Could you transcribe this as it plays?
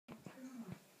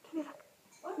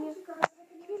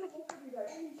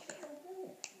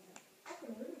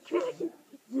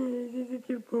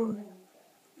Oh,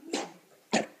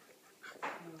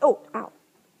 ow.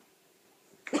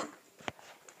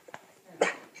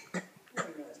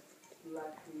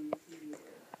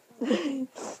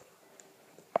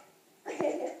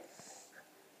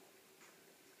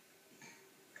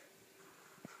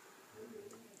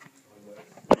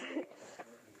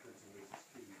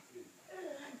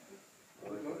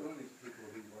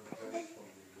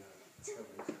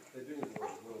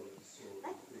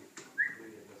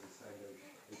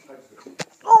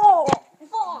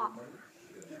 Oh!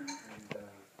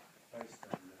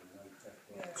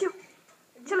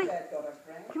 Chili,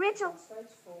 come here, Chili.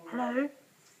 Hello.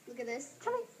 Look at this.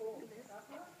 Chili. Look at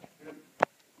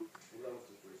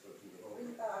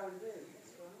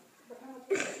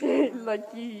this.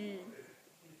 Lucky.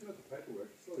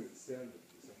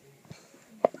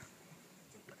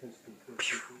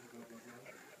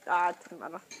 Ah, it doesn't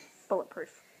matter.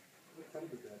 Bulletproof.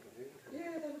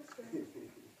 Yeah, that looks great.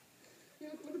 Yeah,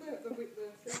 look at that, the film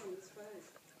on his face.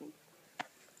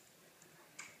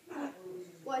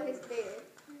 What, his beard?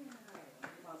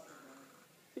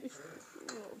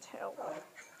 Little tail.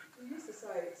 We used to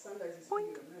say Sundays is for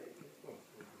you and me.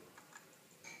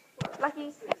 Lucky.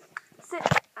 Sit.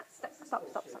 Stop.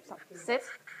 Sit.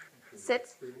 Sit.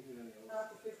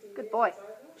 Good boy.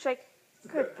 Shake.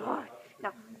 Good boy.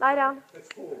 Now, lie down.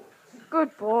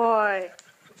 Good boy.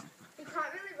 He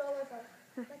can't really roll over.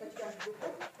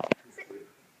 Sit.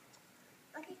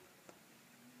 Lucky.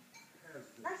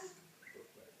 Lucky.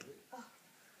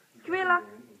 Come here, Luck.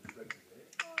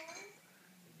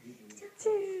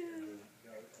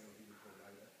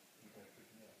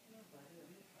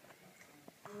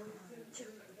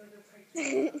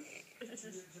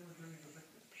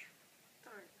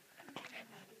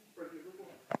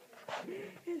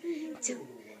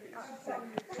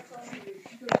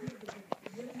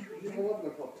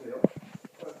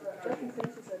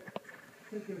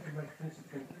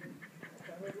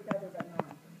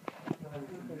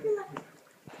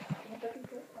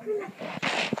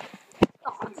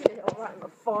 Oh, dear, right on the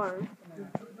phone.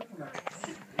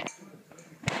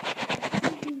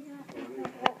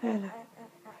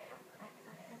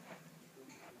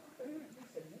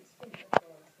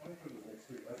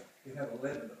 You had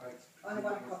 11. I have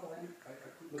one couple in.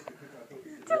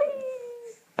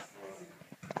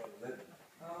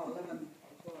 Oh, 11.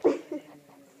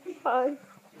 Hi.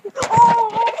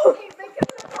 Oh!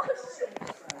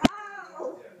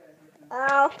 Ow!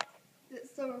 Ow! Is it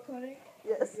still recording?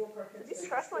 Yes. Did you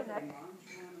scratch my neck?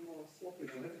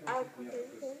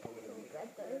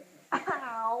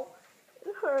 Ow!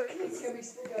 It hurts. Can we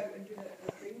still go and do the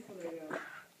thing for the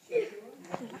shampoo?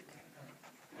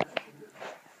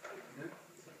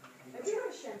 Have you had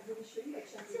a shampoo machine? That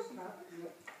shampoo's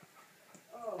carpet?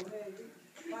 Oh man,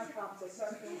 my carpets are so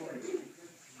filthy.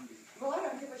 Well, I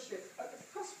don't give a shit.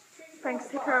 Frank,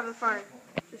 take care of the phone.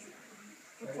 Just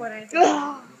record anything.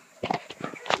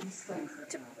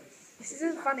 This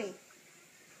isn't funny.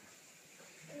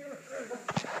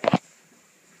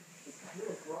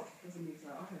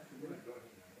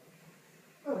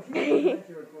 Oh, if you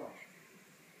you're a grok.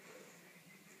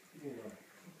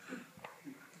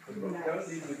 Don't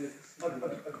leave with this a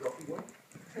grocky one.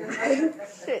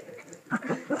 Shit.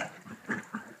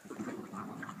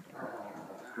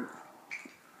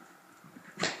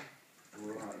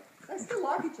 They still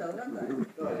like each other, don't they?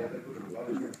 Oh, yeah, they put a lot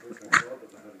of things in the world that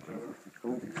they have each other.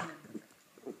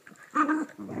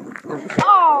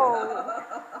 Oh!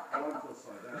 I won't feel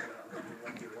so down about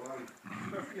living one.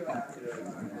 For a few hours.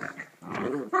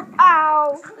 Ow!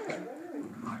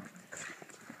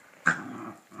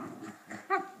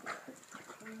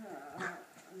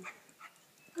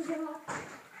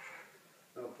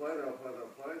 They'll play.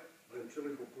 Then Chili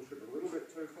will push it a little bit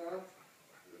too far. And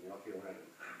then Lucky will have it.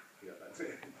 Yeah, that's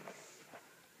it.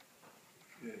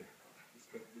 Yeah, it's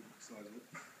got the size of it.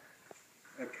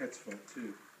 Our cat's fine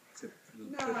too. Except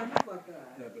No, not like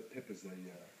that. No, but Pepper's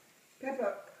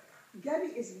Pepper, Gabby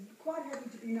is quite happy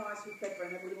to be nice with Pepper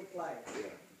and have a little play.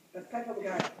 Yeah. But Pepper will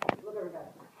go, look at her go.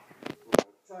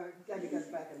 So Gabby goes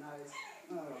back and knows.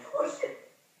 Oh shit.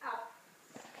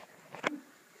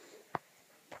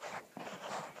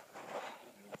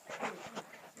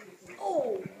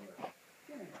 Oh!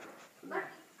 Yeah.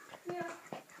 Yeah.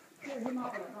 Yeah, he might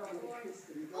want to hardly kiss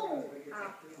him. Oh.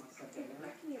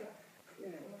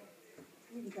 Yeah.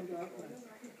 You can come to our place.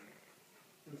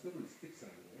 There's little sticks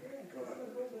over there. Oh,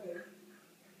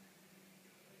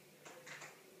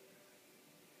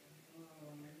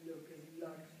 look at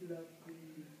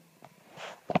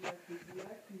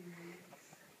Lucky.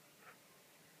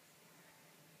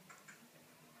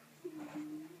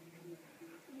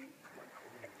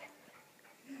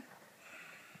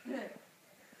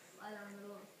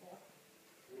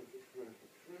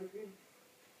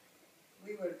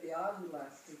 garden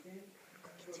last weekend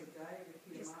for the day with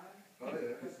PMO. Oh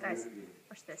yeah. Guys,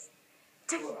 watch this.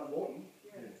 Morton?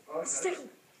 Yeah. Okay. Sticky.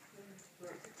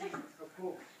 Of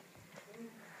course.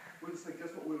 We'll say,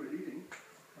 guess what we were eating?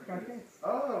 Croquettes.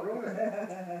 Oh,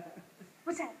 right.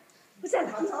 What's that? What's that? I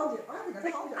told you. I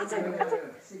think I told you. Outside,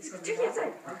 outside. Check it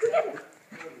outside. Go get it.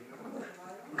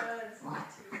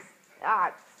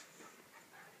 Ah.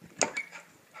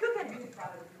 Go get it.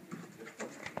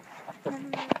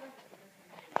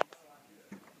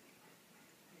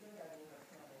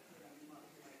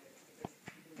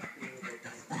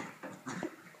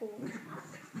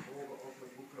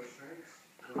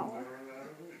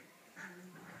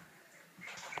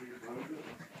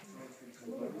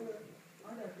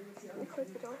 Close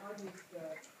the door. I did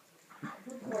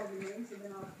good quality rooms and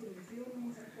then I put in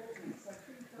buildings and buildings. So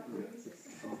 3 double rooms.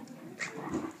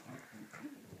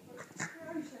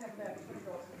 I used to have about 2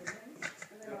 dollars in the rooms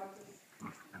and then I just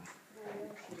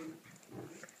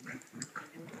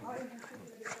I even took it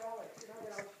a bit garlic, you know,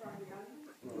 when I was trying the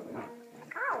onions.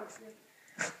 Ouch.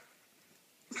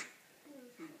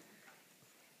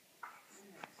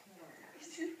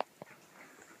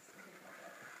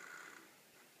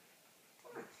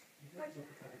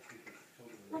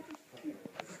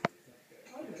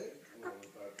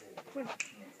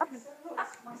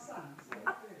 My son.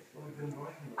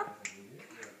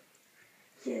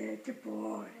 Yeah, good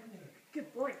boy.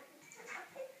 Good boy.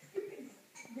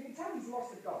 You can tell he's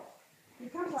lost a dog. He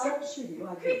comes all shitty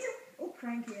like this, all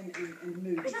cranky and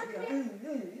moody. Oh,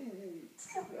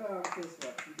 guess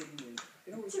what? You didn't win. You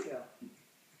can always tell.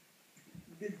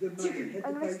 Did the money.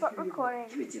 I'm gonna stop recording.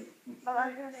 But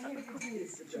I'm gonna stop recording.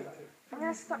 I'm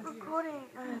gonna stop recording.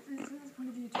 This is the point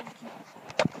of view to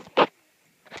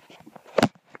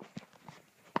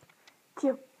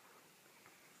Tio.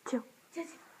 Tio.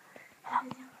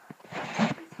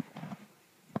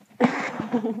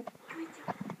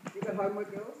 You got homework,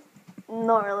 girls?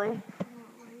 Not really.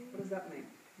 What does that mean?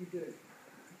 You do.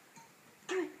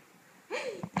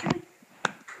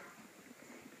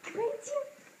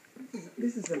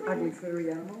 This is an ugly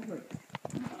furry animal, but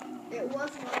It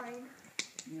was mine.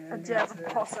 yeah, I did have a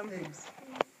possum.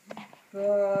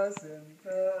 Possum.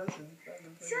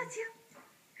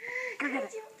 Go get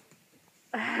it.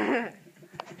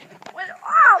 What?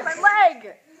 Ow, my leg!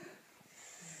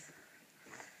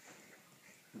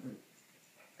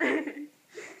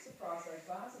 Surprised those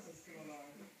vases are still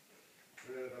alive.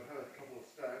 Yeah, I've had a couple of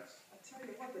stacks. I tell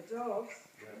you what, the dogs.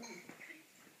 Yeah.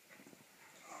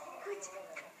 Oops.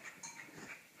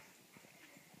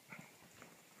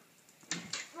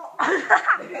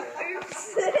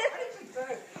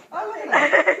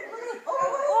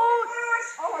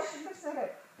 I shouldn't have said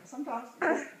it. Sometimes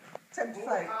tempt Pull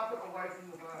fate. the carpet away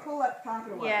from the bar. Pull that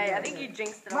carpet away. Yeah, I think you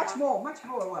jinxed it. Much more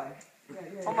away. Yeah.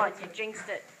 Oh my, you jinxed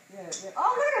it. Yeah.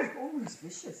 Oh, look at him. Oh, he's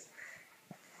vicious.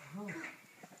 Oh.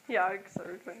 Yikes,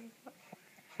 everything.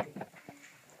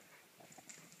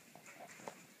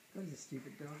 That is a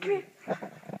stupid dog. Come here.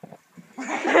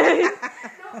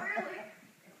 Not really.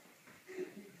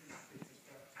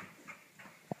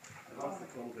 I lost the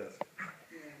contest.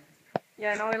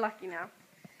 Yeah, no, we're lucky now.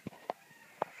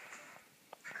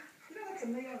 You know, that's a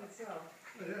meal in itself.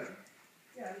 Oh, yeah.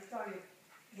 Yeah, it's time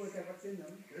you work out what's in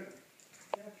them. Yeah.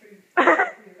 Yeah, three I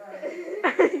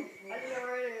don't know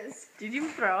where it is. Did you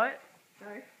throw it? No.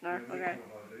 No, okay.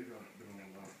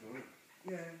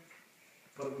 Yeah.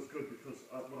 But it was good because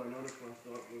what I noticed last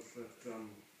night was that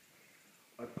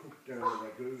I cooked down the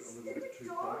ragu a little bit too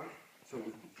cold, so it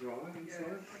was dry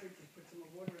inside. I think just put some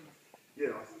more water in it.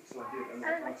 Yeah, so I did, and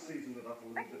I seasoned it up a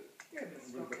little bit. Yeah, A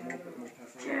little bit more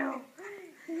pepper. Chill.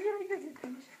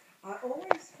 I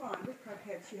always find with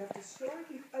croquettes you have to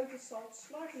slightly over salt,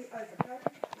 slightly overcoat,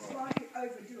 slightly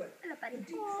overdo it. Hello, buddy. The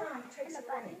deep frying takes it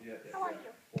away. Yeah, How are you?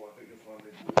 Oh, I think you'll find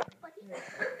it. Buddy.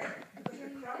 Because the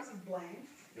crabs are bland,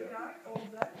 you Yeah. know, all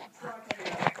of that. It's like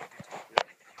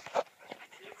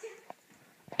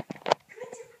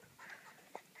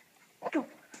a Go.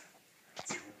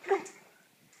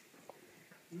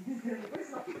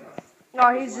 Where's Lucky Dog? No,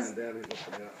 he's just. Down, he's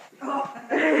looking out. Oh,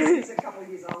 he's a couple of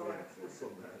years older. Yeah, it's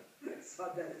not bad. So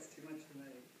that is too much for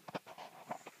me.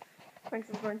 Thanks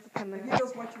for going to 10 Have you minutes.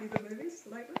 girls watched any good movies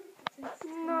lately?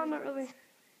 No, not really.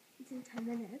 It's in 10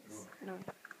 minutes. No.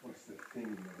 What's the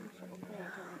thing?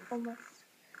 Almost.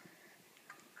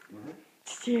 Mm-hmm.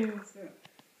 Chill. What's that?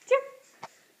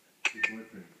 Your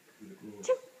boyfriend with a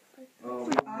glove. Oh,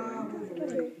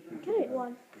 Get it.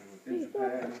 One. in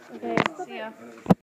Japan. Okay, see ya.